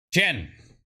Jen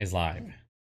is live.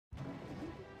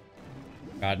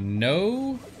 Got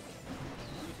no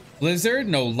blizzard,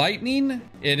 no lightning.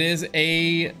 It is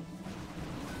a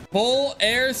full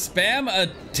air spam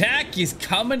attack. He's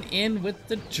coming in with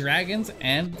the dragons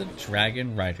and the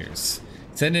dragon riders.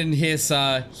 Sending his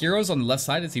heroes on the left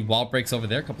side as he wall breaks over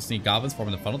there. A couple sneak goblins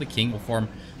forming the funnel. The king will form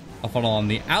a funnel on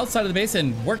the outside of the base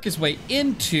and work his way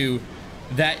into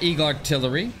that eagle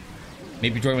artillery.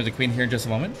 Maybe join with the queen here in just a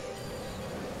moment.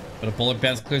 But a bullet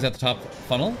bounce clears out the top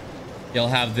funnel. You'll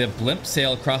have the blimp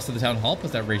sail across to the town hall.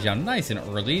 Puts that rage down nice and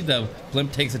early. The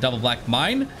blimp takes a double black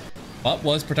mine, but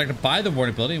was protected by the ward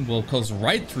ability and will close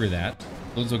right through that.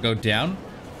 Those will go down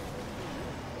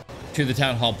to the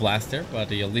town hall blaster,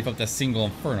 but you'll leave up that single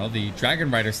inferno. The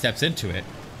dragon rider steps into it.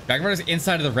 Dragon rider's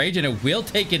inside of the rage and it will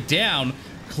take it down.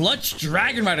 Clutch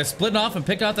dragon rider splitting off and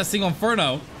picking off that single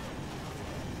inferno.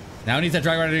 Now it needs that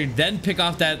dragon rider to then pick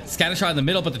off that scatter shot in the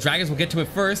middle, but the dragons will get to it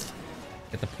first.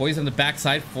 Get the poison on the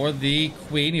backside for the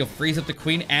queen. He'll freeze up the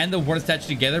queen and the ward statue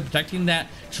together, protecting that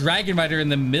dragon rider in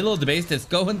the middle of the base that's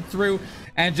going through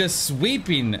and just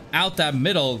sweeping out that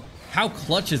middle. How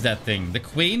clutch is that thing? The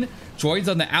queen joins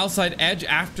on the outside edge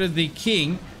after the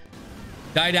king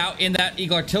died out in that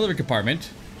eagle artillery compartment.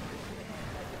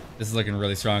 This is looking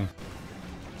really strong.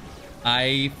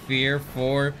 I fear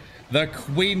for the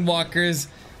queen walkers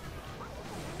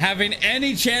having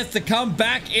any chance to come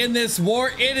back in this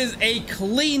war. It is a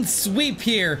clean sweep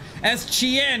here as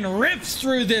Chien rips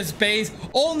through this base.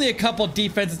 Only a couple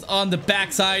defenses on the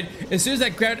backside. As soon as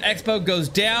that ground expo goes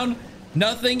down,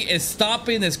 nothing is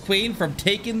stopping this queen from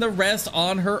taking the rest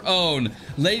on her own.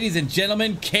 Ladies and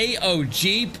gentlemen,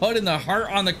 KOG putting the heart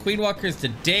on the queen walkers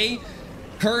today.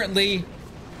 Currently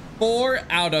 4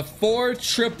 out of 4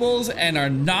 triples and are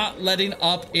not letting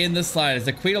up in the slide as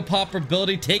the queen will pop her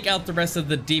ability, take out the rest of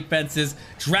the defenses.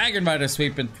 Dragon rider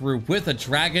sweeping through with a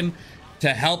dragon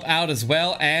to help out as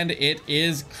well, and it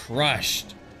is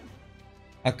crushed.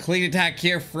 A clean attack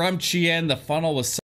here from Chien. The funnel was